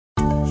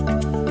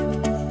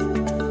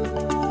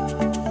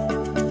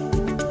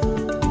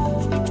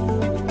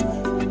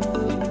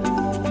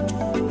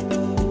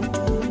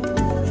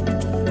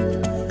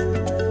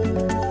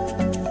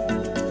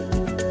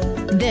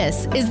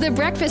This is The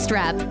Breakfast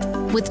Wrap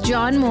with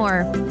John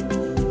Moore.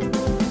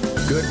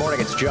 Good morning,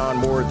 it's John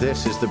Moore.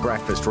 This is The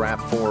Breakfast Wrap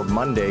for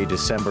Monday,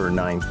 December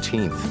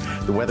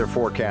 19th. The weather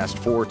forecast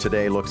for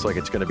today looks like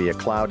it's going to be a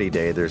cloudy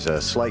day. There's a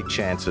slight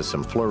chance of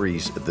some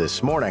flurries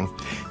this morning,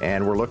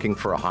 and we're looking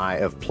for a high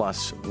of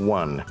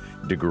 +1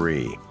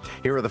 degree.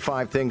 Here are the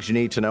 5 things you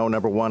need to know.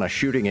 Number 1, a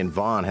shooting in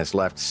Vaughan has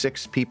left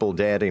 6 people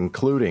dead,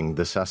 including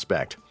the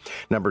suspect.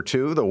 Number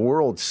 2, the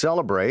world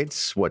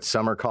celebrates what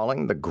some are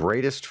calling the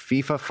greatest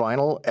FIFA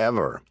final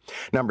ever.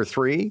 Number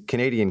 3,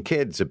 Canadian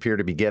kids appear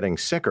to be getting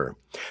sicker.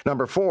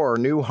 Number 4,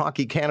 new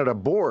Hockey Canada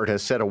board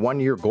has set a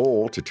 1-year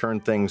goal to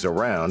turn things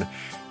around.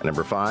 And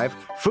number 5,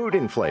 food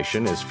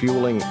inflation is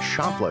fueling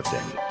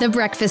shoplifting. The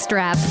Breakfast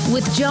Wrap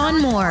with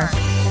John Moore.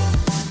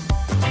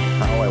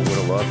 How I would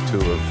have loved to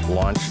have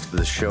launched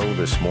the show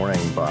this morning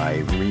by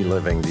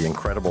reliving the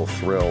incredible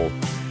thrill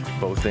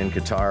both in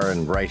Qatar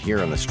and right here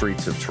in the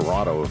streets of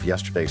Toronto of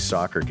yesterday's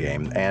soccer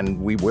game. And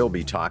we will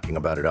be talking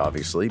about it,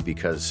 obviously,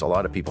 because a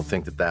lot of people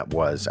think that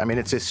was,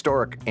 it's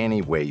historic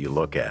any way you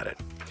look at it.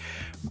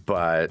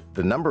 But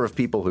the number of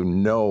people who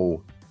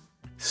know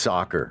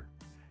soccer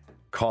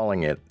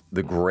calling it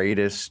the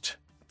greatest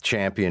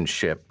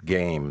championship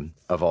game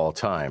of all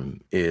time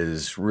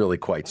is really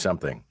quite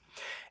something.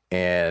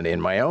 And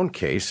in my own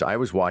case, I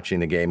was watching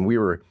the game. We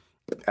were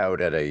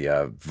out at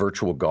a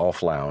virtual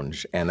golf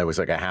lounge, and there was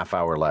like a half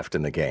hour left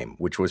in the game,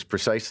 which was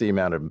precisely the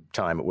amount of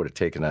time it would have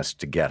taken us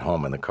to get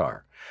home in the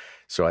car.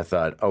 So I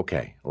thought,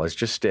 okay, let's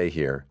just stay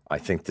here. I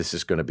think this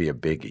is going to be a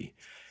biggie.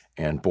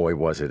 And boy,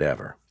 was it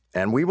ever.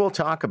 And we will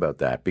talk about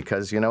that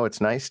because,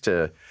 it's nice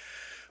to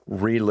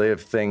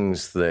relive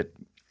things that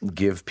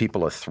give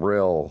people a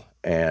thrill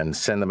and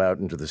send them out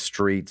into the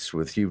streets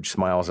with huge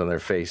smiles on their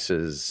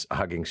faces,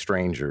 hugging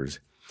strangers.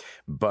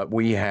 But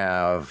we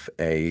have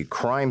a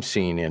crime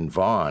scene in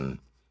Vaughan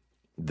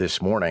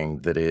this morning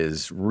that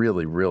is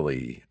really,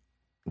 really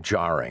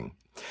jarring.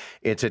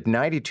 It's at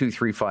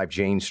 9235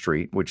 Jane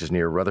Street, which is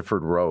near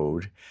Rutherford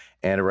Road.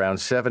 And around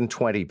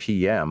 7:20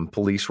 p.m.,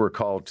 police were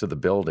called to the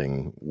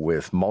building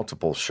with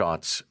multiple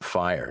shots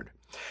fired.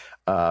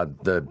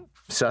 The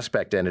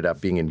suspect ended up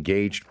being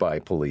engaged by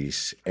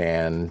police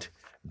and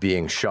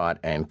being shot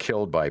and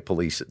killed by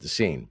police at the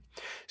scene.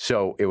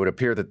 So it would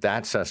appear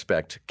that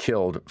suspect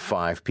killed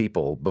 5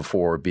 people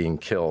before being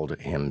killed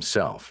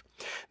himself.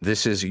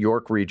 This is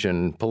York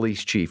Region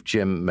Police Chief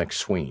Jim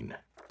McSween.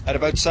 At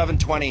about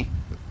 7:20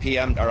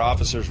 p.m., our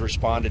officers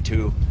responded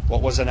to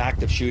what was an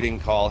active shooting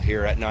call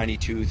here at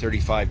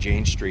 9235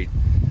 Jane Street.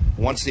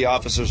 Once the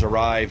officers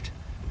arrived,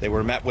 they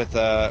were met with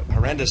a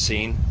horrendous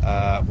scene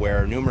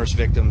where numerous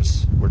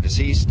victims were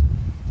deceased,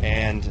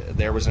 and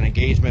there was an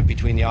engagement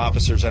between the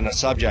officers and a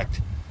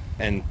subject.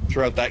 And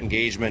throughout that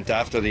engagement,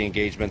 after the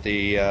engagement,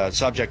 the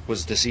subject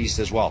was deceased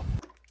as well.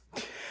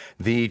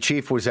 The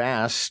chief was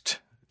asked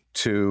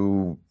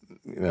to,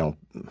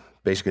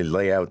 basically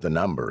lay out the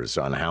numbers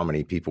on how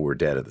many people were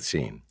dead at the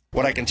scene.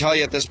 What I can tell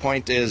you at this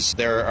point is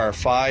there are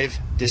 5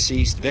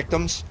 deceased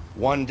victims,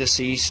 1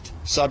 deceased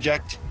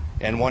subject,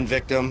 and 1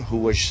 victim who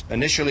was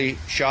initially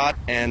shot,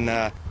 and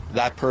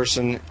that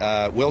person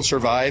will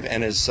survive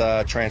and is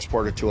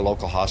transported to a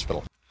local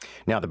hospital.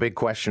 Now, the big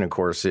question, of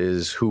course,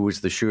 is who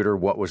was the shooter?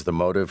 What was the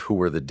motive? Who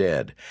were the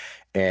dead?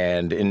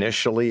 And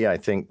initially, I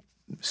think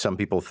some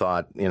people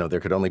thought, there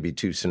could only be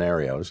 2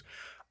 scenarios.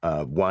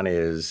 One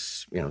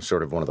is,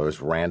 sort of one of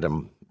those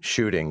random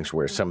shootings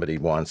where somebody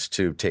wants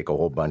to take a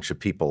whole bunch of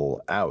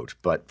people out.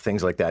 But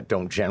things like that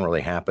don't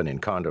generally happen in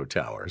condo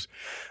towers.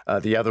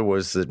 The other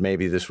was that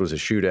maybe this was a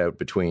shootout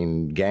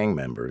between gang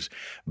members.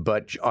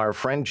 But our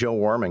friend Joe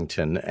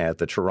Warmington at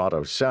the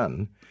Toronto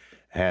Sun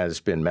has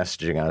been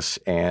messaging us,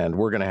 and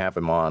we're going to have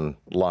him on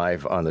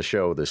live on the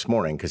show this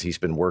morning because he's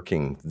been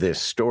working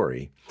this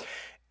story.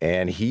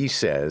 And he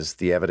says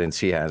the evidence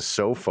he has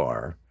so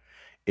far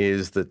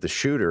is that the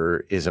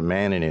shooter is a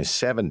man in his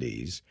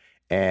 70s,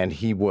 and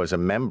he was a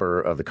member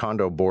of the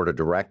condo board of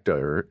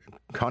directors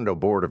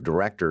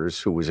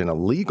who was in a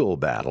legal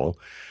battle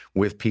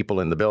with people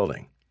in the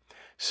building.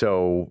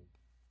 So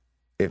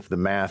if the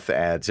math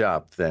adds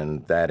up,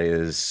 then that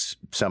is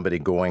somebody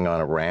going on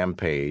a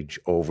rampage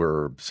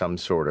over some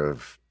sort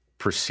of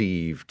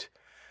perceived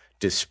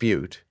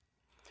dispute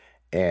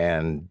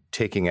and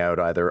taking out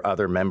either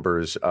other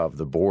members of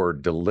the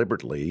board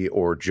deliberately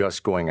or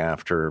just going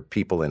after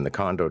people in the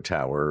condo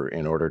tower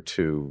in order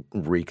to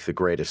wreak the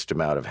greatest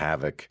amount of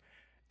havoc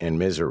and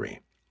misery.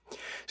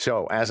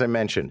 So, as I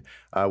mentioned,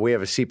 we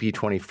have a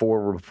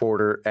CP24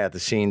 reporter at the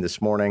scene this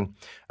morning.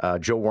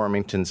 Joe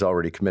Warmington's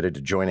already committed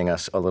to joining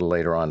us a little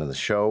later on in the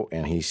show,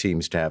 and he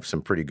seems to have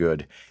some pretty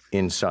good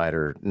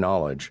insider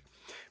knowledge.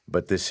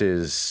 But this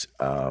is,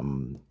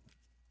 don't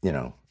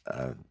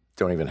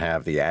even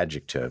have the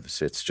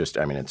adjectives. It's just,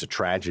 it's a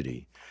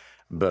tragedy,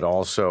 but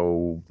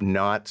also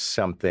not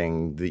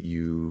something that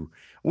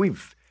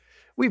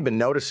we've been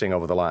noticing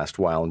over the last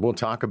while, and we'll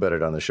talk about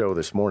it on the show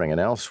this morning and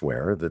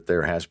elsewhere, that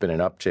there has been an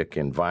uptick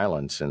in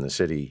violence in the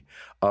city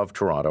of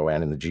Toronto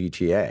and in the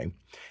GTA.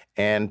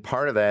 And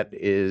part of that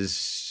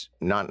is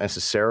not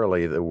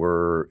necessarily that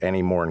we're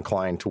any more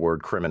inclined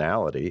toward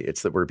criminality.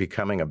 It's that we're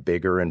becoming a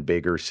bigger and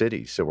bigger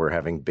city. So we're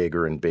having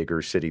bigger and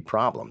bigger city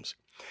problems.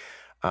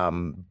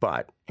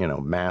 But,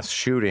 mass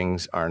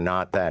shootings are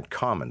not that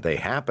common. They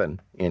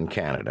happen in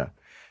Canada,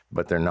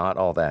 but they're not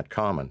all that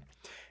common.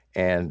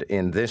 And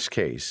in this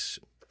case,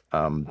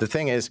 the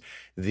thing is,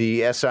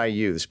 the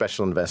SIU, the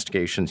Special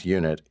Investigations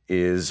Unit,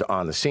 is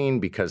on the scene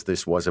because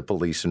this was a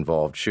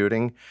police-involved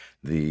shooting.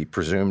 The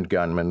presumed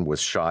gunman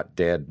was shot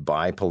dead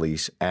by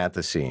police at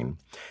the scene.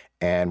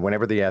 And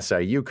whenever the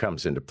SIU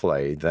comes into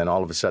play, then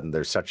all of a sudden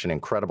there's such an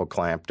incredible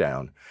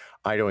clampdown.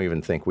 I don't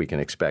even think we can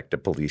expect a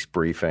police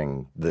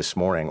briefing this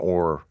morning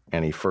or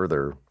any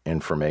further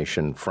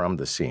information from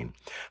the scene.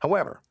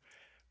 However,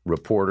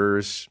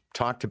 reporters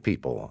talk to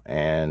people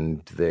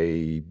and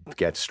they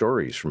get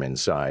stories from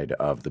inside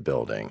of the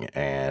building.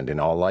 And in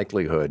all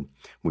likelihood,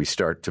 we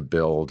start to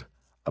build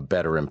a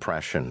better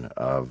impression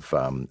of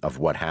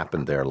what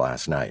happened there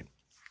last night.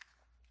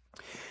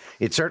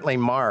 It certainly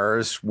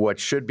mars what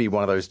should be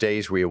one of those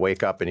days where you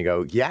wake up and you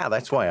go, yeah,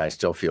 that's why I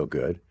still feel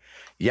good.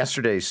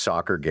 Yesterday's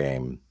soccer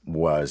game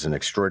was an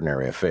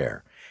extraordinary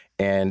affair.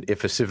 And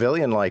if a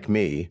civilian like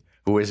me,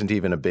 who isn't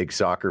even a big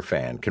soccer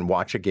fan, can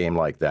watch a game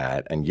like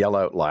that and yell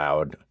out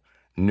loud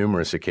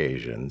numerous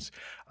occasions,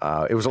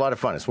 it was a lot of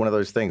fun. It's one of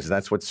those things. And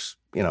that's what,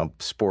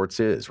 sports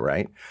is,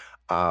 right?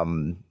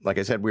 Like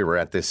I said, we were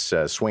at this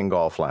swing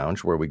golf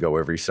lounge where we go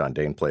every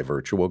Sunday and play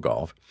virtual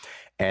golf.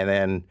 And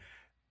then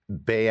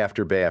bay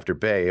after bay after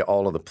bay,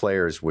 all of the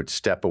players would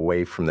step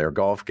away from their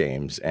golf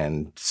games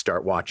and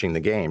start watching the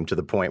game to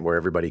the point where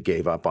everybody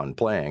gave up on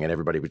playing and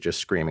everybody was just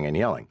screaming and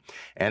yelling.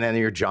 And then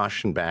you're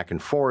joshing back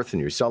and forth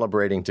and you're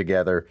celebrating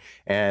together.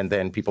 And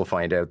then people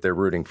find out they're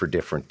rooting for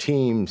different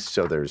teams.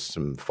 So there's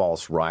some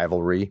false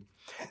rivalry.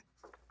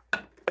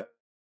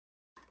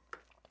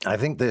 I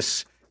think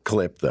this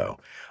clip, though,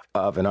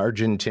 of an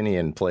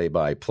Argentinian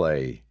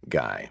play-by-play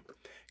guy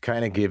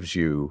kind of gives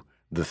you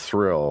the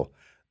thrill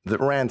that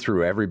ran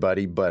through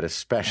everybody, but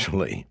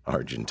especially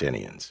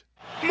Argentinians.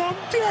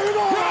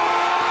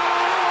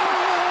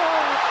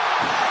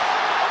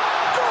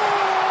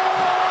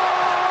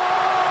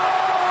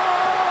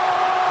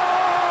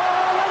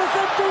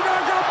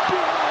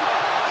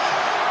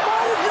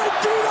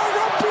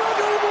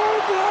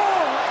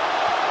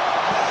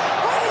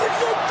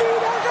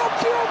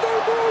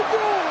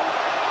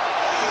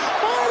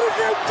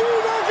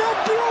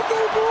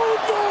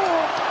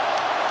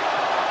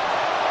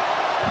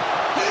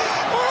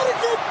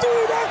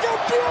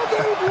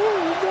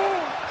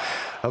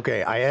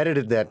 Okay, I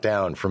edited that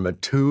down from a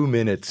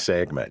 2-minute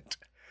segment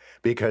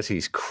because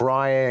he's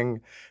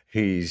crying.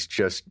 He's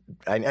just,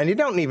 and you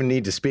don't even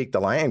need to speak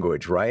the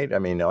language, right? I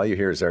mean, all you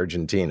hear is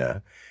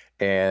Argentina.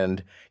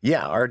 And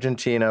yeah,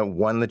 Argentina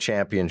won the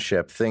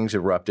championship. Things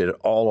erupted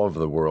all over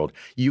the world.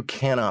 You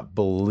cannot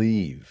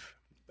believe.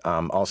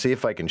 I'll see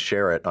if I can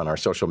share it on our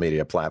social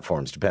media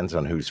platforms. Depends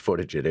on whose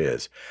footage it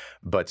is.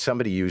 But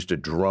somebody used a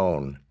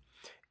drone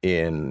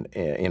in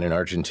an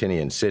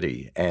Argentinian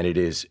city, and it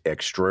is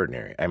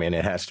extraordinary. I mean,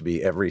 it has to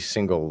be every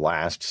single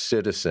last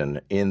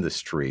citizen in the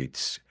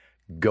streets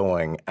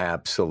going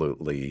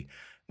absolutely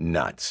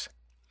nuts.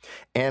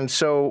 And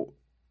so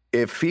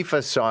if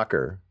FIFA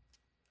soccer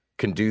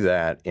can do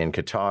that in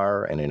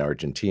Qatar and in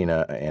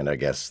Argentina, and I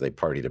guess they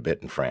partied a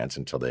bit in France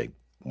until they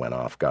went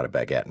off, got a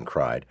baguette and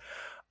cried.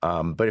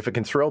 But if it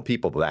can thrill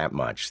people that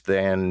much,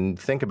 then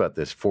think about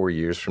this 4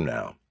 years from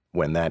now,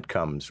 when that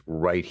comes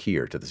right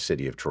here to the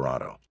city of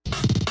Toronto.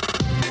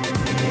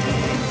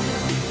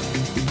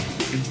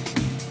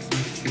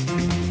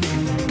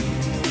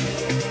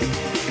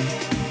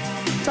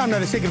 Time now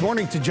to say good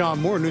morning to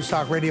John Moore, News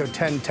Talk Radio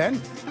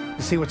 1010,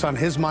 to see what's on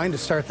his mind to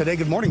start the day.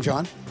 Good morning,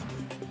 John.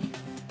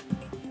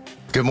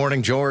 Good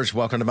morning, George.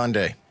 Welcome to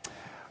Monday.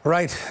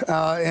 Right,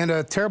 and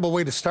a terrible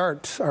way to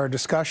start our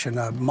discussion.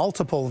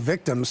 Multiple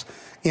victims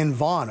in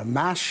Vaughan, a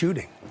mass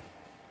shooting.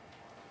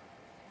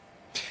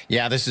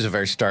 Yeah, this is a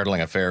very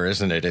startling affair,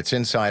 isn't it? It's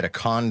inside a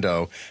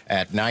condo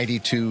at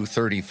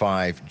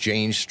 9235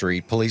 Jane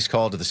Street. Police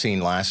called to the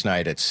scene last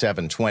night at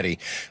 7:20.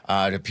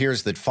 It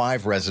appears that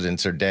 5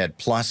 residents are dead,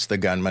 plus the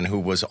gunman, who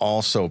was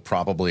also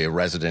probably a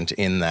resident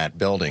in that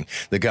building.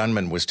 The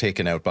gunman was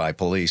taken out by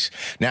police.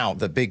 Now,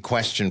 the big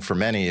question for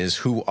many is,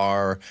 who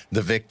are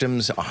the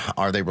victims?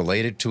 Are they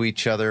related to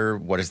each other?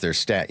 What is their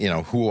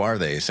who are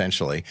they,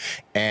 essentially?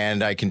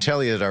 And I can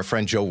tell you that our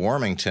friend Joe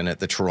Warmington at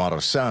the Toronto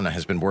Sun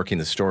has been working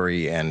the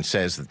story and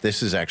says that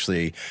this is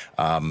actually,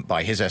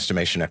 by his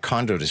estimation, a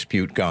condo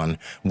dispute gone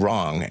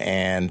wrong,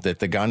 and that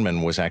the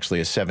gunman was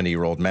actually a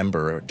 70-year-old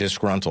member,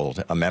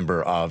 disgruntled, a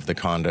member of the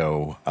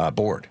condo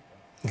board.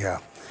 Yeah,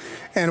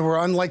 and we're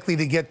unlikely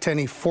to get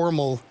any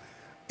formal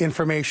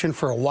information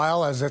for a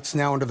while, as it's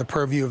now under the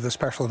purview of the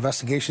Special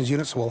Investigations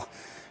Unit, so we'll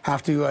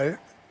have to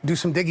do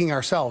some digging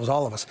ourselves,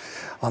 all of us,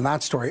 on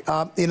that story.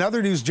 In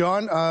other news,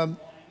 John,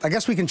 I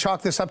guess we can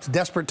chalk this up to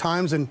desperate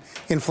times and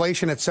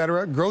inflation, et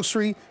cetera.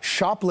 Grocery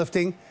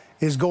shoplifting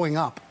is going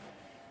up.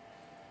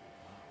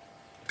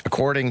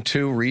 According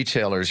to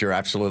retailers, you're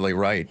absolutely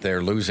right.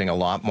 They're losing a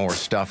lot more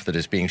stuff that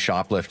is being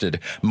shoplifted,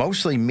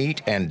 mostly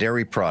meat and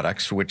dairy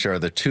products, which are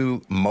the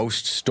two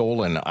most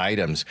stolen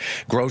items.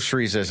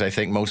 Groceries, as I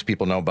think most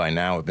people know by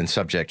now, have been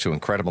subject to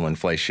incredible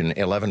inflation,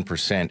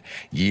 11%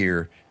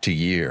 year to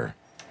year.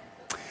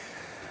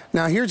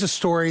 Now, here's a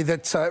story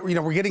that,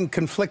 we're getting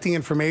conflicting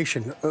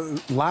information.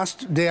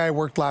 Last day I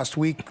worked last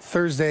week,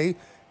 Thursday,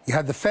 you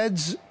had the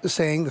feds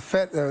saying,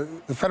 the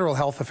federal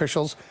health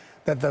officials,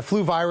 that the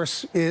flu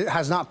virus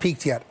has not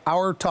peaked yet.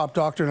 Our top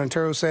doctor in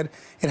Ontario said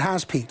it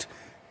has peaked.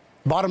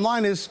 Bottom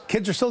line is,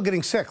 kids are still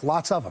getting sick,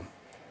 lots of them.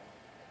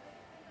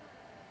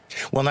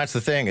 Well, that's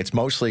the thing. It's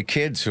mostly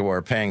kids who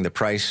are paying the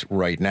price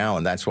right now,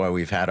 and that's why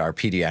we've had our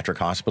pediatric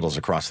hospitals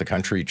across the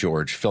country,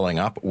 George, filling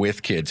up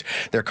with kids.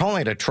 They're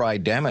calling it a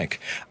tridemic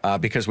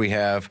because we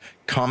have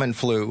common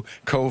flu,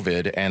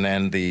 COVID, and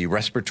then the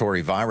respiratory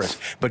virus.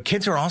 But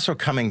kids are also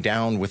coming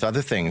down with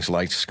other things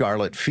like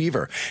scarlet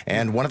fever.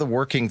 And one of the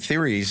working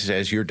theories,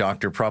 as your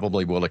doctor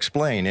probably will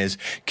explain, is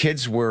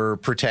kids were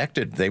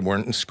protected. They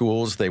weren't in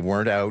schools. They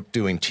weren't out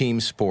doing team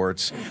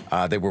sports.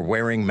 They were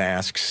wearing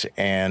masks.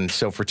 And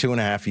so for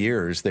 2.5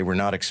 years, they were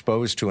not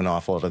exposed to an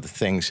awful lot of the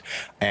things,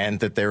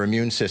 and that their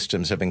immune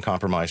systems have been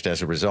compromised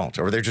as a result,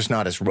 or they're just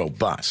not as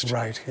robust.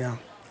 Right,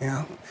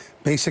 yeah.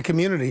 Basic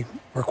immunity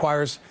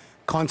requires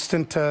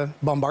constant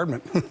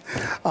bombardment.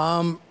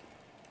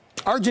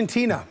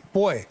 Argentina,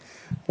 boy,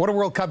 what a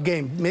World Cup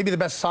game. Maybe the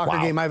best soccer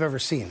game I've ever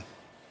seen.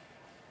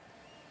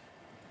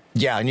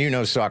 Yeah, and you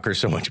know soccer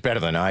so much better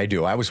than I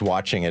do. I was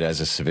watching it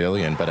as a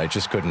civilian, but I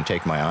just couldn't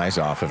take my eyes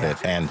off of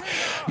it. And,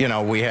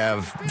 we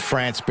have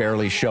France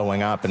barely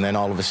showing up, and then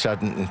all of a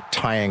sudden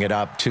tying it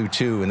up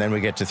 2-2, and then we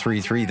get to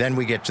 3-3. Then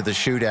we get to the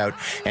shootout,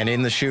 and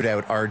in the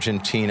shootout,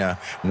 Argentina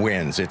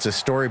wins. It's a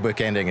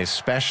storybook ending,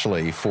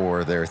 especially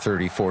for their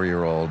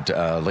 34-year-old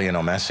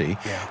Lionel Messi,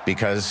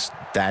 because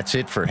that's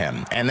it for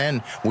him. And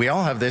then we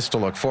all have this to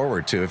look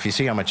forward to. If you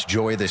see how much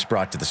joy this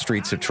brought to the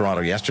streets of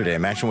Toronto yesterday,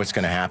 imagine what's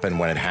going to happen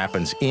when it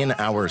happens in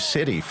our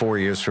city 4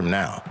 years from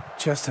now.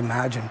 Just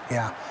imagine,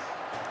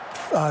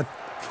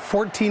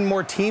 14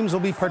 more teams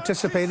will be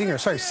participating,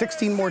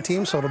 16 more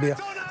teams, so it'll be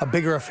a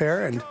bigger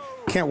affair, and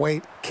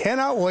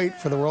cannot wait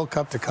for the World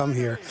Cup to come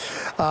here.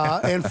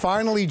 And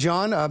finally,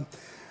 John,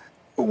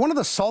 one of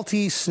the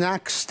salty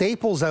snack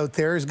staples out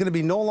there is going to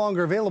be no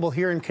longer available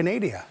here in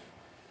Canada.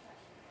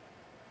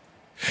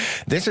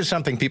 This is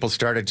something people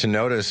started to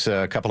notice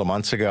a couple of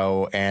months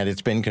ago, and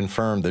it's been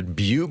confirmed that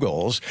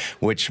bugles,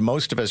 which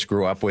most of us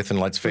grew up with, and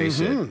let's face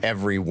it,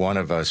 every one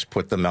of us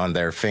put them on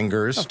their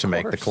fingers to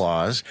make the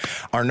claws,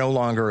 are no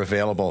longer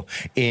available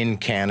in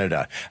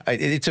Canada.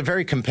 It's a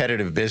very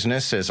competitive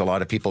business, as a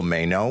lot of people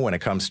may know, when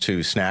it comes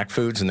to snack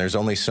foods, and there's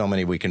only so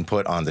many we can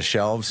put on the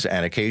shelves,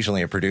 and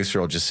occasionally a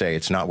producer will just say,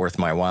 it's not worth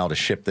my while to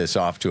ship this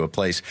off to a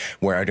place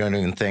where I don't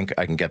even think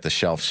I can get the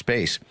shelf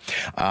space.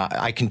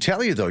 I can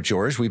tell you, though,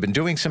 George, we've been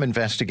doing some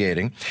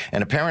investigating,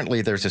 and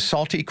apparently there's a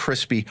salty,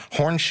 crispy,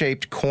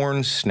 horn-shaped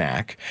corn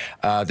snack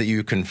that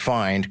you can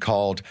find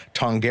called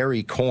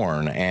tongeri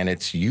corn, and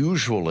it's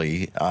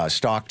usually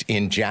stocked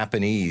in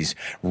Japanese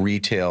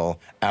retail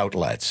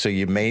outlets. So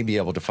you may be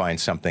able to find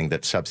something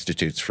that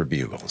substitutes for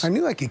bugles. I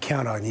knew I could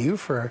count on you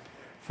for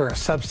a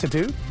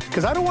substitute,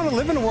 because I don't want to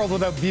live in a world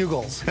without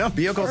bugles. Well,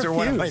 bugles are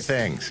one of my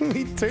things.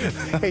 Me too.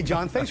 Hey,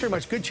 John, thanks very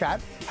much. Good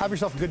chat. Have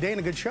yourself a good day and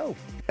a good show.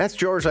 That's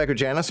George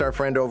Lykojanis, our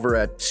friend over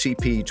at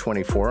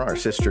CP24, our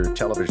sister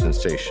television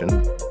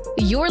station.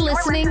 You're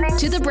listening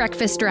to The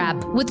Breakfast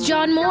Wrap with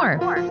John Moore.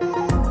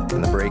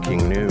 And the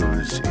breaking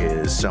news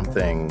is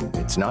something,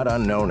 it's not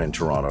unknown in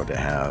Toronto to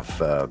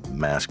have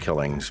mass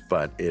killings,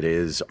 but it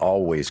is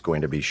always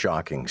going to be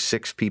shocking.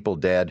 6 people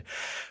dead,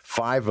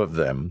 5 of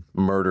them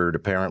murdered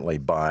apparently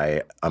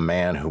by a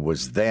man who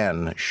was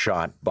then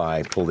shot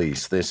by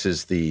police. This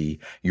is the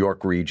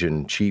York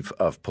Region Chief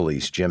of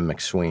Police, Jim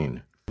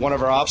McSween. One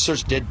of our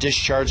officers did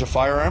discharge a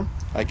firearm.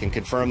 I can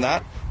confirm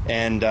that.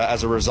 And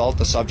as a result,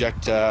 the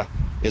subject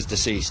is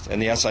deceased,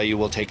 and the SIU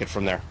will take it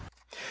from there.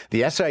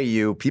 The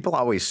SIU, people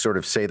always sort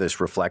of say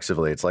this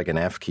reflexively. It's like an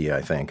F key,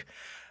 I think.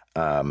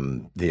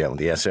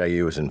 The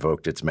SIU has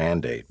invoked its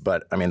mandate.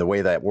 But, I mean, the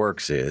way that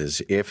works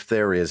is if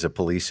there is a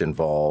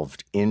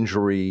police-involved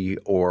injury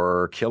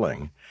or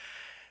killing,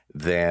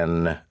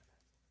 then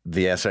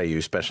the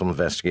SIU, Special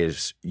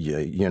Investigators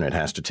Unit,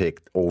 has to take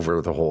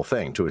over the whole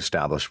thing to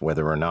establish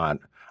whether or not,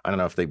 I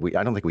don't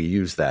think we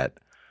use that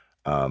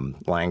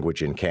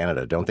language in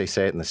Canada. Don't they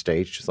say it in the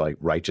States, just like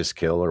righteous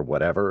kill or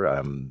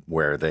whatever,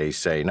 where they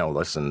say, no,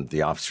 listen,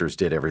 the officers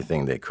did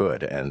everything they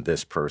could, and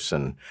this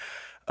person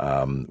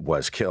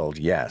was killed.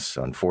 Yes,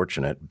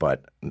 unfortunate,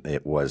 but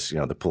it was,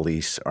 the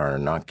police are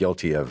not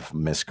guilty of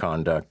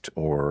misconduct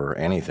or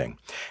anything.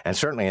 And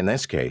certainly in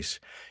this case,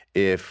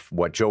 if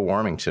what Joe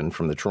Warmington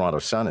from the Toronto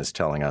Sun is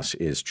telling us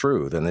is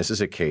true, then this is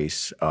a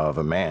case of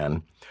a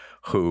man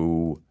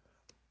who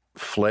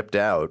flipped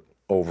out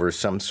over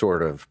some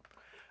sort of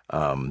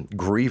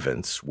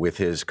grievance with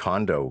his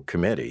condo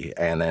committee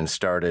and then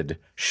started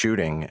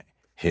shooting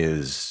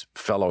his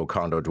fellow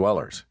condo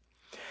dwellers.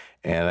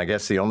 And I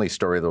guess the only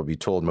story that will be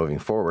told moving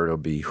forward will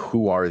be,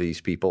 who are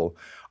these people?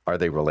 Are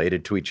they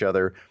related to each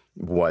other?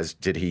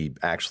 Did he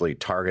actually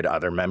target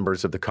other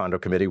members of the condo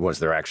committee? Was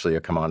there actually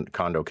a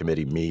condo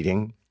committee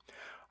meeting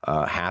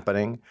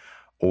happening?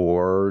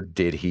 Or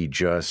did he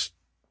just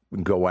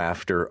go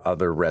after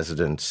other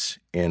residents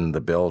in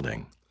the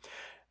building?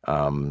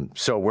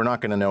 So we're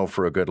not going to know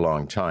for a good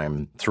long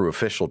time through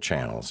official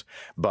channels.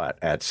 But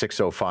at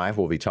 6:05,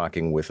 we'll be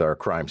talking with our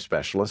crime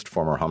specialist,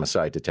 former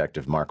homicide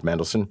detective Mark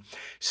Mendelson.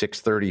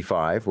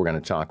 6:35, we're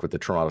going to talk with the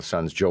Toronto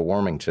Sun's Joe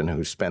Warmington,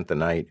 who spent the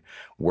night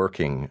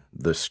working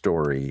the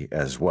story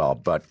as well.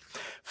 But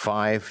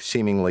 5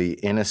 seemingly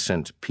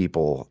innocent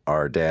people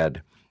are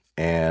dead.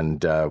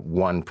 And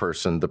one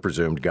person, the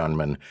presumed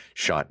gunman,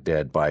 shot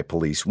dead by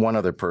police. One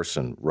other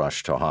person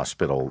rushed to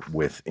hospital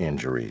with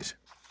injuries.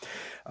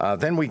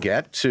 Then we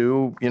get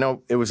to,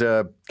 it was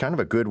a kind of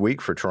a good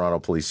week for Toronto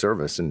Police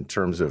Service in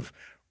terms of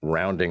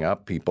rounding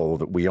up people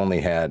that we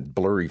only had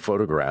blurry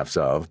photographs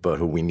of, but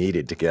who we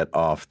needed to get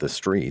off the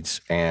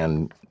streets.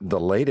 And the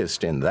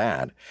latest in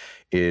that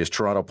is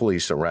Toronto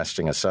Police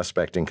arresting a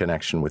suspect in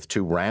connection with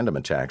 2 random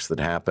attacks that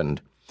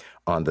happened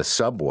on the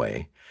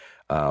subway.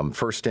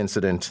 First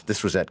incident,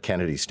 this was at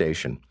Kennedy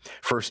Station.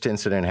 First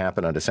incident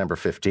happened on December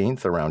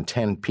 15th. Around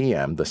 10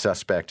 p.m., the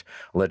suspect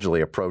allegedly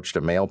approached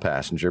a male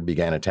passenger,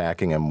 began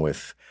attacking him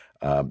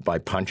by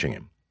punching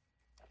him.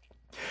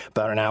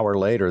 About an hour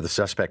later, the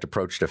suspect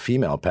approached a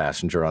female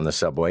passenger on the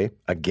subway,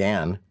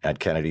 again at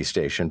Kennedy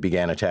Station,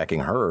 began attacking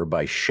her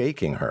by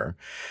shaking her.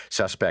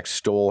 Suspect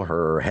stole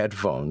her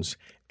headphones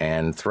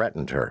and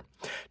threatened her.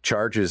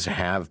 Charges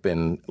have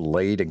been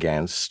laid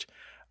against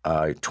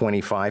a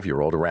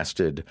 25-year-old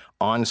arrested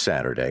on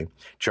Saturday,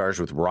 charged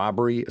with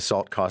robbery,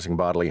 assault causing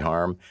bodily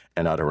harm,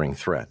 and uttering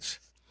threats.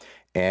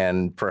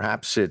 And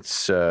perhaps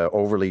it's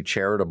overly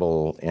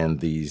charitable in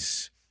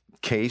these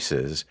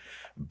cases,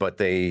 but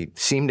they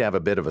seem to have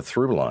a bit of a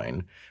through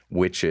line,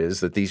 which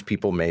is that these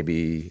people may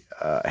be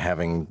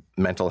having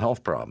mental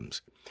health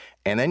problems.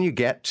 And then you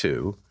get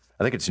to,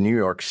 I think it's New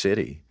York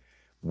City,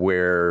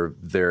 where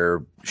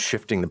they're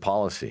shifting the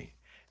policy.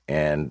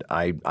 And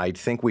I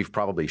think we've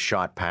probably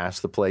shot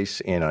past the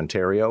place in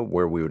Ontario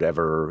where we would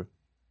ever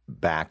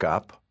back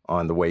up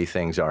on the way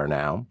things are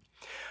now.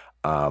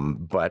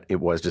 But it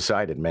was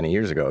decided many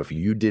years ago, if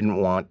you didn't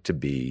want to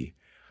be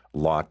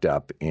locked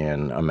up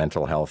in a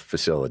mental health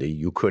facility,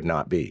 you could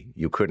not be.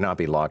 You could not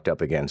be locked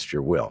up against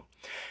your will.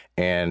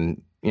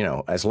 And,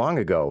 as long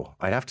ago,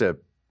 I'd have to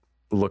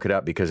look it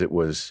up because it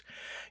was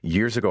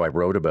years ago I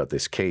wrote about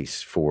this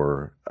case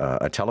for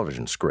a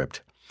television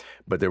script.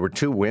 But there were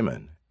 2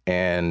 women.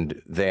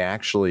 And they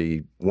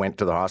actually went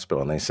to the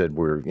hospital and they said,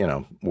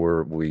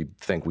 we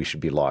think we should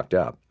be locked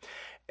up.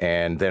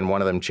 And then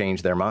one of them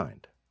changed their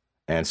mind.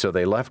 And so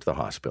they left the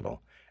hospital.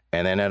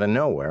 And then out of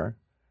nowhere,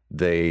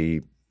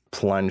 they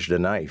plunged a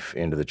knife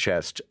into the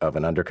chest of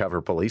an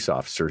undercover police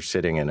officer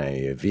sitting in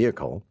a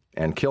vehicle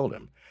and killed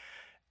him.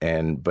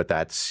 But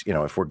that's,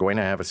 if we're going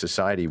to have a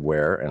society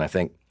where, and I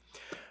think,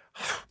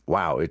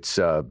 wow, it's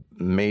a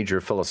major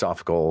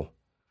philosophical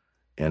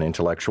an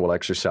intellectual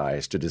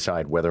exercise to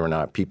decide whether or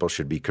not people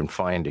should be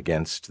confined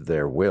against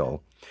their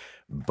will.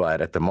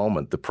 But at the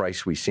moment, the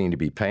price we seem to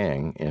be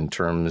paying in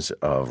terms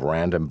of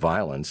random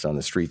violence on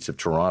the streets of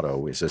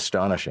Toronto is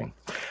astonishing.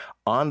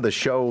 On the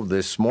show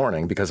this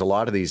morning, because a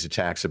lot of these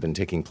attacks have been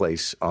taking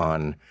place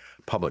on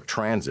public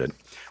transit,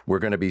 we're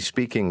going to be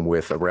speaking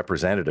with a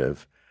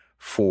representative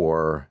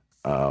for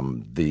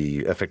the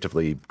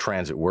effectively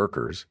transit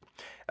workers.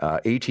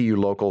 ATU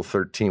Local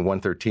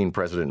 113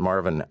 President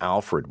Marvin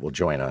Alfred will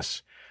join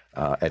us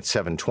at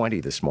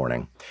 7:20 this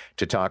morning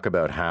to talk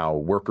about how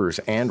workers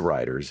and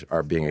riders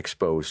are being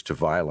exposed to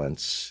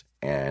violence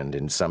and,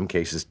 in some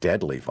cases,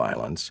 deadly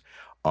violence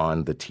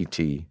on the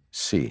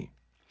TTC.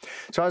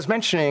 So I was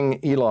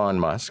mentioning Elon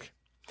Musk.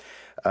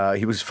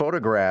 He was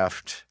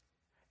photographed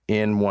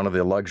in one of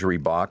the luxury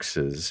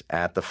boxes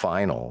at the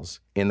finals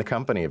in the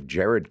company of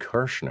Jared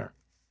Kushner,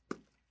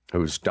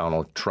 who's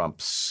Donald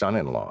Trump's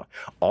son-in-law.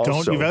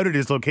 Also, you've outed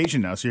his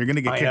location now, so you're going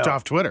to get kicked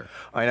off Twitter.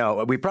 I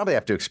know. We probably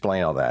have to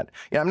explain all that.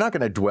 Yeah, I'm not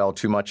going to dwell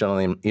too much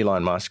on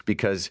Elon Musk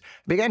because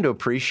I began to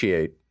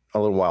appreciate a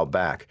little while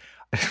back.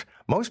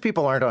 Most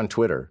people aren't on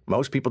Twitter.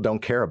 Most people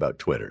don't care about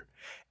Twitter.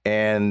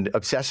 And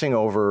obsessing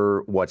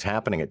over what's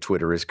happening at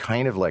Twitter is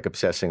kind of like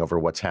obsessing over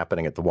what's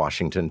happening at the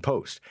Washington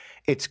Post.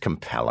 It's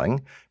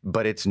compelling,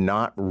 but it's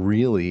not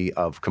really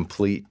of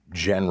complete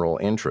general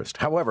interest.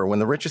 However, when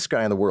the richest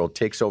guy in the world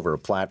takes over a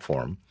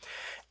platform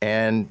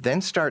and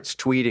then starts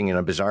tweeting in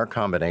a bizarre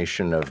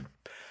combination of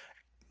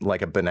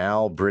like a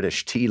banal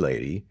British tea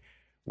lady,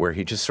 where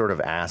he just sort of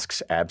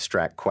asks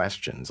abstract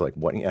questions, like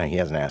what he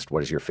hasn't asked,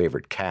 what is your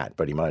favorite cat,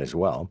 but he might as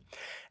well.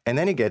 And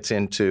then he gets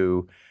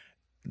into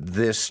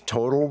this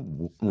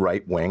total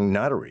right-wing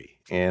nuttery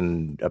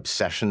and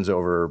obsessions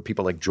over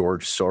people like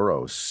George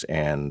Soros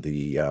and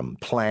the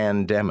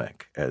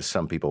plandemic, as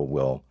some people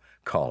will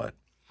call it.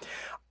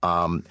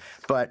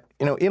 But,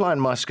 Elon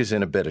Musk is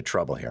in a bit of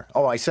trouble here.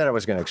 Oh, I said I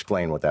was going to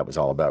explain what that was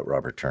all about,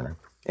 Robert Turner.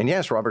 And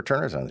yes, Robert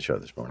Turner's on the show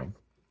this morning.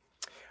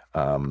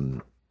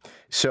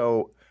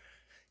 So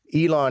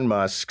Elon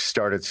Musk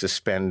started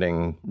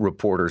suspending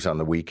reporters on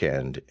the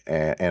weekend,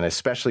 and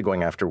especially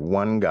going after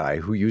one guy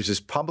who uses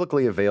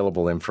publicly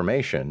available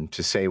information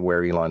to say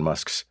where Elon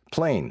Musk's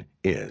plane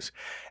is.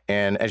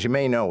 And as you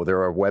may know,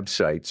 there are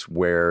websites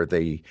where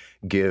they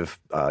give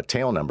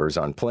tail numbers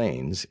on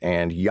planes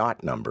and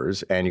yacht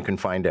numbers, and you can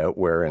find out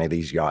where any of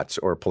these yachts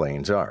or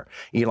planes are.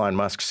 Elon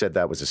Musk said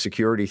that was a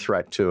security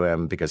threat to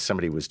him because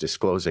somebody was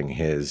disclosing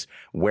his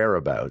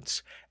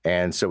whereabouts,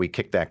 and so he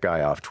kicked that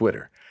guy off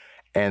Twitter.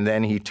 And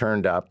then he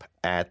turned up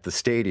at the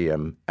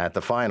stadium at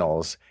the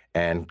finals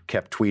and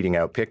kept tweeting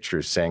out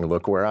pictures saying,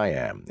 look where I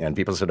am. And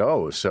people said,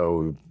 oh,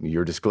 so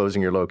you're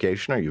disclosing your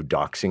location? Are you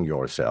doxing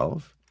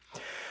yourself?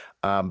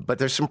 But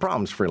there's some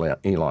problems for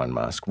Elon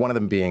Musk, one of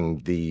them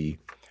being the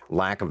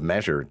lack of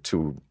measure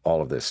to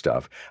all of this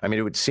stuff. I mean,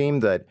 it would seem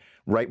that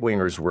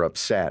right-wingers were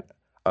upset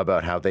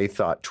about how they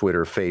thought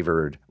Twitter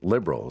favored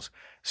liberals.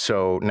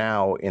 So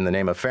now, in the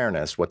name of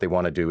fairness, what they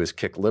want to do is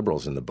kick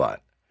liberals in the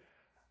butt.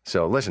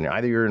 So listen,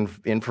 either you're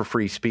in for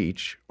free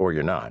speech or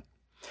you're not.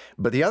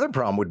 But the other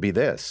problem would be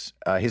this.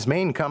 His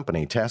main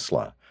company,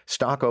 Tesla,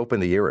 stock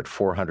opened the year at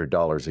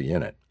 $400 a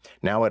unit,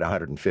 now at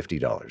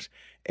 $150.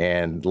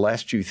 And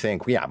lest you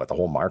think, yeah, but the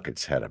whole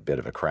market's had a bit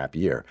of a crap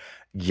year.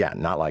 Yeah,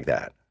 not like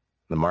that.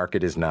 The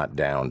market is not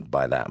down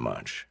by that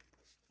much.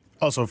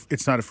 Also,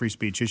 it's not a free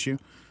speech issue.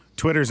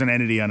 Twitter's an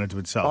entity unto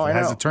itself. Oh, it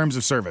has the terms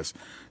of service.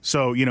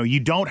 So, you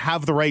don't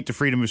have the right to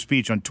freedom of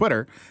speech on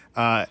Twitter.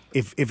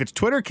 If it's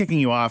Twitter kicking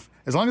you off,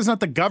 as long as it's not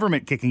the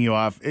government kicking you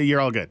off, you're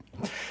all good.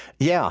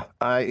 Yeah.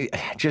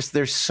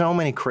 There's so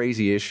many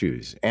crazy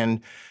issues.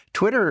 And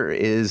Twitter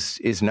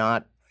is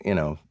not,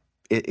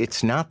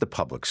 it's not the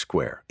public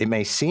square. It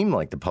may seem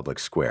like the public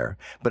square,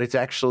 but it's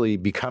actually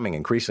becoming,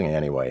 increasingly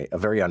anyway, a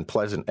very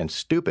unpleasant and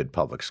stupid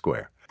public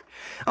square.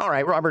 All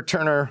right, Robert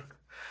Turner.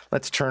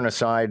 Let's turn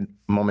aside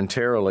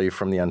momentarily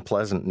from the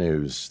unpleasant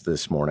news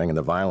this morning and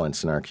the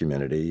violence in our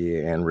community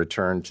and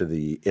return to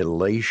the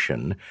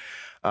elation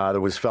that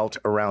was felt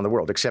around the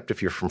world, except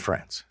if you're from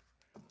France.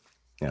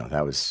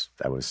 That was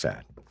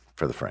sad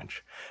for the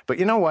French. But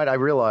you know what? I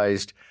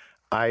realized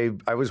I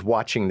was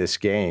watching this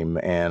game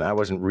and I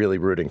wasn't really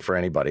rooting for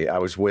anybody. I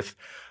was with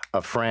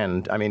a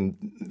friend. I mean,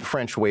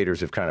 French waiters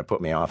have kind of put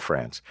me off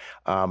France.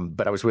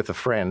 But I was with a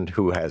friend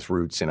who has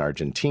roots in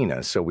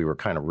Argentina, so we were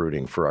kind of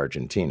rooting for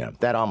Argentina.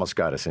 That almost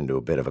got us into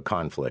a bit of a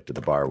conflict at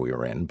the bar we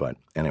were in. But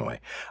anyway,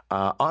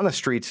 on the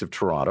streets of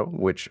Toronto,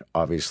 which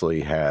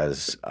obviously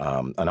has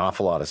an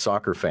awful lot of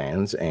soccer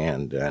fans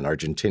and an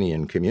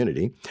Argentinian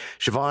community,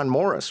 Vaughan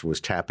Morris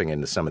was tapping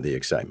into some of the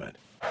excitement.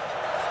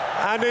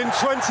 And in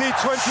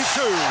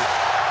 2022,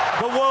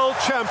 the world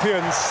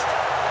champions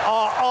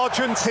are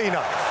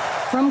Argentina.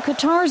 From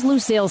Qatar's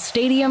Lusail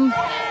Stadium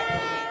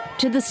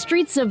to the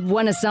streets of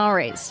Buenos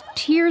Aires,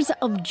 tears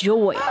of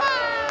joy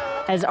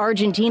as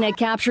Argentina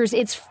captures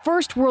its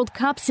first World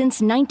Cup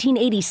since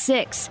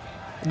 1986.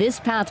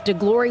 This path to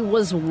glory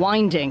was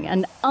winding,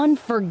 an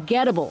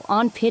unforgettable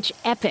on-pitch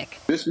epic.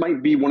 This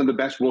might be one of the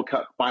best World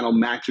Cup final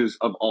matches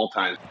of all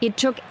time. It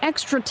took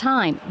extra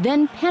time,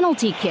 then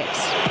penalty kicks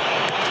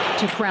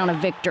to crown a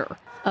victor.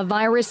 A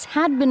virus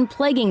had been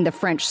plaguing the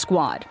French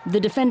squad, the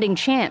defending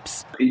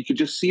champs. You could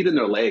just see it in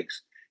their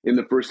legs in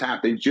the first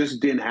half. They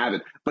just didn't have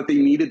it, but they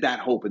needed that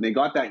hope, and they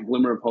got that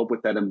glimmer of hope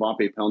with that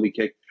Mbappe penalty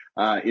kick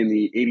in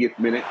the 80th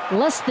minute.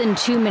 Less than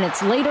 2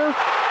 minutes later,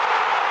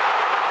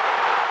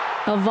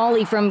 a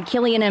volley from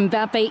Kylian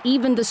Mbappe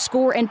evened the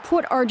score and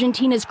put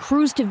Argentina's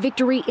cruise to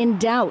victory in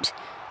doubt.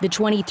 The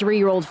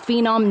 23-year-old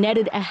phenom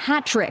netted a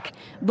hat trick,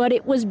 but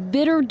it was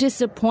bitter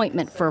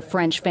disappointment for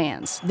French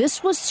fans.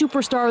 This was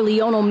superstar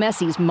Lionel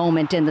Messi's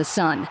moment in the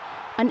sun,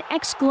 an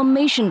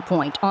exclamation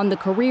point on the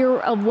career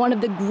of one of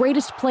the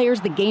greatest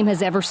players the game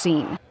has ever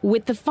seen.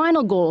 With the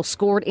final goal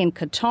scored in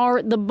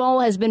Qatar, the ball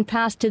has been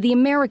passed to the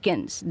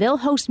Americans. They'll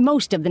host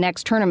most of the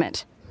next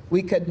tournament.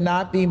 We could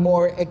not be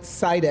more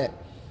excited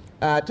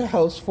to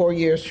host 4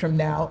 years from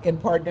now in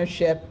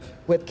partnership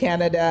with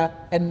Canada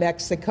and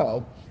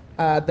Mexico.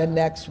 The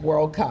next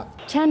World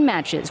Cup. 10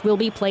 matches will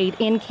be played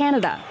in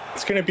Canada.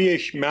 It's going to be a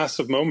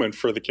massive moment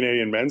for the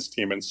Canadian men's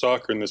team and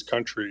soccer in this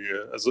country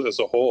as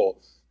a whole.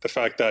 The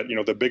fact that,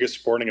 the biggest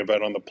sporting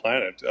event on the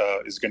planet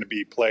is going to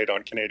be played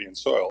on Canadian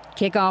soil.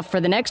 Kickoff for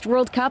the next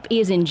World Cup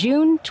is in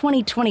June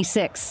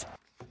 2026.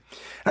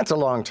 That's a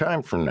long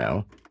time from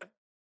now.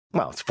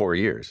 Well, it's 4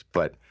 years,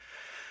 but,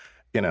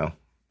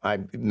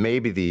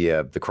 maybe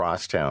the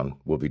crosstown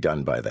will be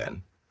done by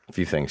then. A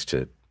few things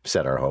to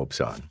set our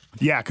hopes on.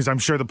 Yeah, because I'm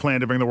sure the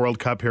plan to bring the World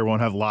Cup here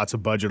won't have lots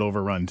of budget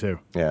overrun, too.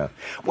 Yeah.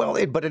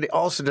 Well, but it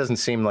also doesn't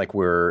seem like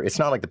it's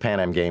not like the Pan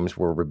Am Games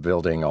where we're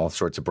building all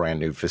sorts of brand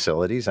new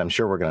facilities. I'm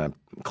sure we're going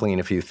to clean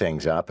a few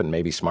things up and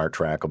maybe Smart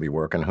Track will be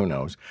working. Who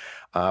knows?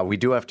 We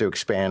do have to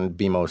expand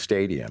BMO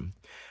Stadium.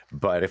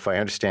 But if I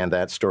understand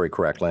that story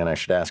correctly, and I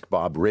should ask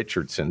Bob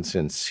Richardson,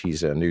 since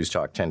he's a News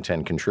Talk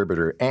 1010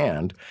 contributor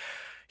and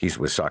he's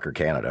with Soccer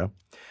Canada,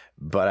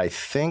 but I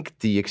think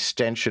the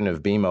extension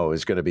of BMO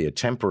is going to be a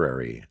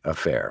temporary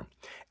affair.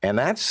 And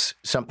that's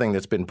something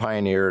that's been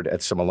pioneered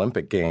at some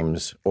Olympic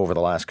Games over the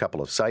last couple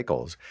of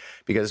cycles,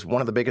 because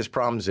one of the biggest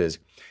problems is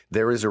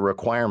there is a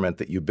requirement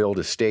that you build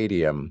a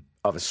stadium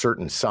of a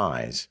certain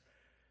size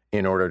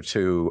in order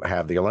to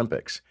have the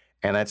Olympics.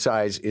 And that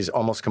size is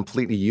almost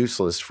completely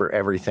useless for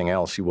everything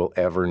else you will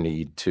ever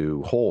need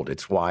to hold.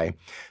 It's why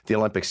the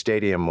Olympic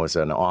Stadium was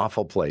an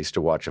awful place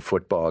to watch a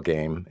football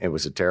game. It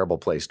was a terrible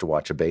place to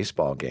watch a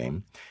baseball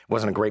game. It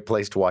wasn't a great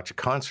place to watch a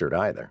concert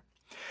either.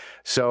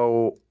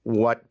 So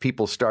what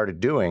people started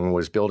doing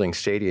was building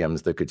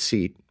stadiums that could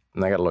seat,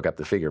 and I got to look up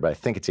the figure, but I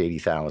think it's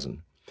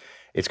 80,000.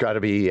 It's got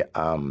to be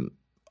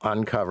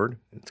uncovered.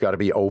 It's got to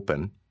be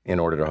open in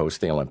order to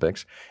host the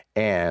Olympics,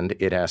 and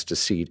it has to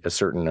seat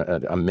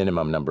a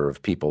minimum number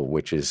of people,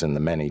 which is in the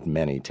many,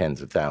 many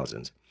tens of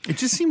thousands. It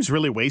just seems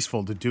really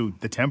wasteful to do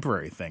the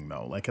temporary thing,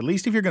 though. Like, at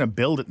least if you're going to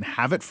build it and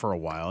have it for a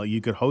while,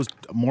 you could host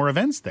more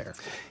events there.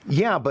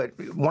 Yeah, but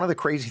one of the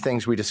crazy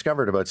things we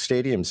discovered about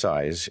stadium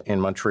size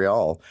in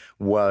Montreal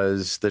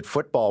was that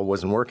football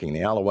wasn't working. The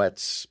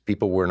Alouettes,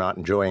 people were not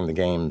enjoying the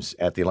games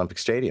at the Olympic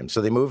Stadium,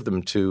 so they moved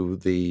them to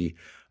the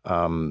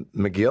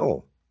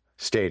McGill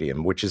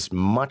Stadium, which is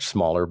much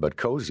smaller but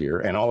cozier,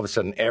 and all of a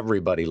sudden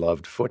everybody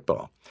loved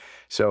football.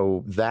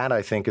 So that,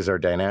 I think, is our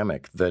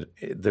dynamic, that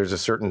there's a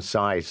certain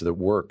size that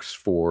works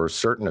for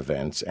certain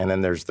events, and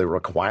then there's the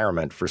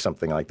requirement for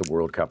something like the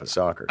World Cup of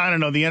Soccer. I don't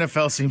know. The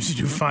NFL seems to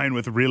do fine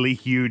with really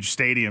huge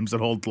stadiums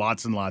that hold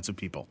lots and lots of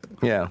people.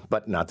 Yeah,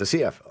 but not the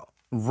CFL.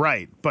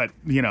 Right. But,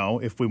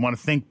 if we want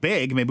to think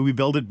big, maybe we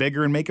build it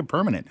bigger and make it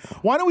permanent.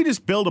 Why don't we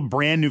just build a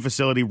brand new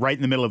facility right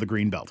in the middle of the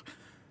Greenbelt?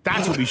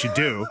 That's what we should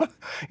do.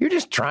 You're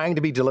just trying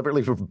to be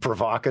deliberately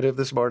provocative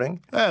this morning?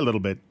 A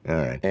little bit. All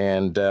right.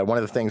 And one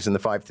of the things in the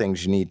 5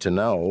 things you need to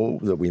know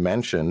that we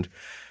mentioned,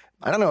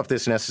 I don't know if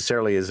this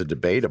necessarily is a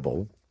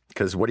debatable,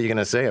 because what are you going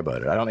to say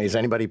about it? I don't know. Is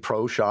anybody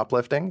pro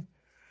shoplifting?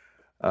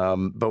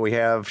 But we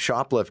have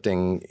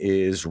shoplifting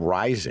is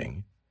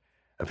rising.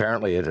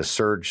 Apparently it has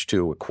surged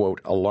to a, quote,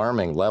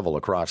 alarming level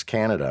across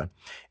Canada.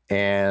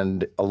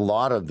 And a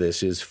lot of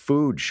this is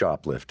food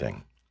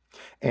shoplifting.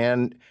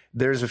 And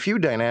there's a few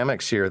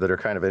dynamics here that are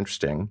kind of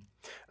interesting.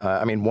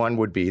 One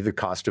would be the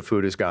cost of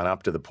food has gone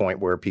up to the point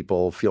where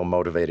people feel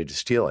motivated to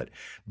steal it.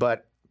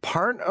 But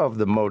part of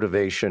the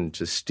motivation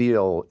to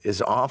steal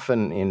is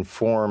often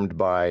informed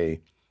by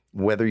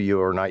whether you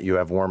or not you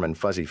have warm and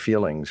fuzzy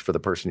feelings for the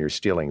person you're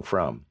stealing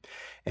from.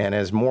 And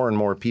as more and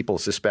more people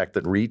suspect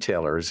that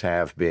retailers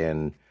have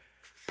been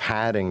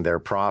padding their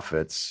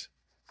profits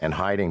and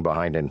hiding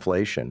behind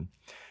inflation,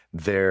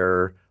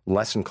 they're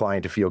less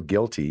inclined to feel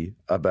guilty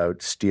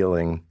about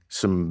stealing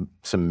some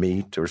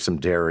meat or some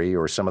dairy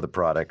or some of the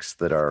products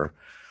that are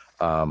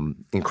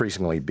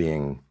increasingly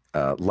being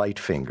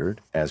light-fingered,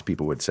 as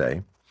people would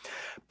say.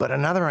 But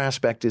another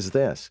aspect is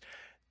this.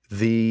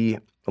 The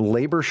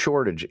labor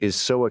shortage is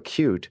so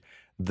acute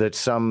that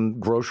some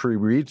grocery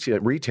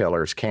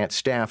retailers can't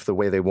staff the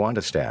way they want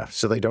to staff.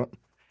 So they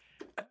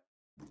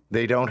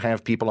don't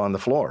have people on the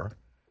floor.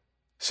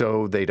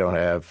 So they don't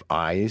have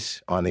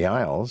eyes on the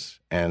aisles,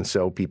 and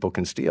so people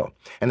can steal.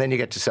 And then you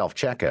get to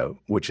self-checkout,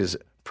 which is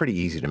pretty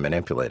easy to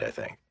manipulate, I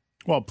think.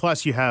 Well,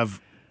 plus you have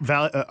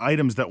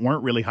items that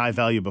weren't really high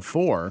value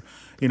before.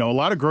 A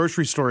lot of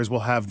grocery stores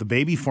will have the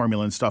baby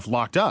formula and stuff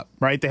locked up,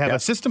 right? They have a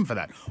system for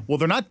that. Well,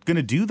 they're not going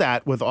to do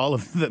that with all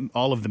of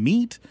the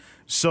meat.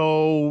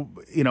 So,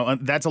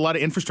 that's a lot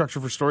of infrastructure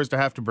for stores to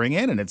have to bring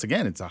in. And it's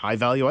a high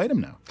value item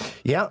now.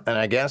 Yeah. And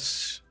I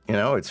guess,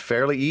 it's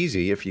fairly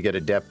easy if you get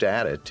adept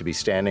at it to be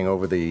standing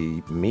over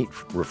the meat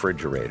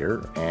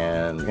refrigerator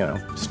and,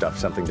 stuff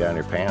something down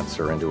your pants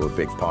or into a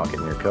big pocket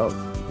in your coat.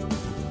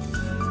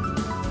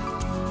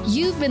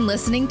 You've been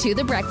listening to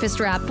The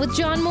Breakfast Wrap with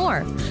John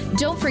Moore.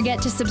 Don't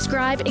forget to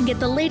subscribe and get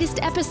the latest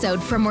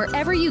episode from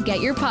wherever you get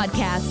your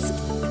podcasts.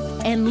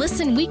 And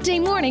listen weekday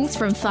mornings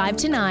from 5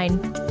 to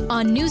 9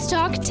 on News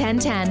Talk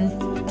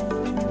 1010.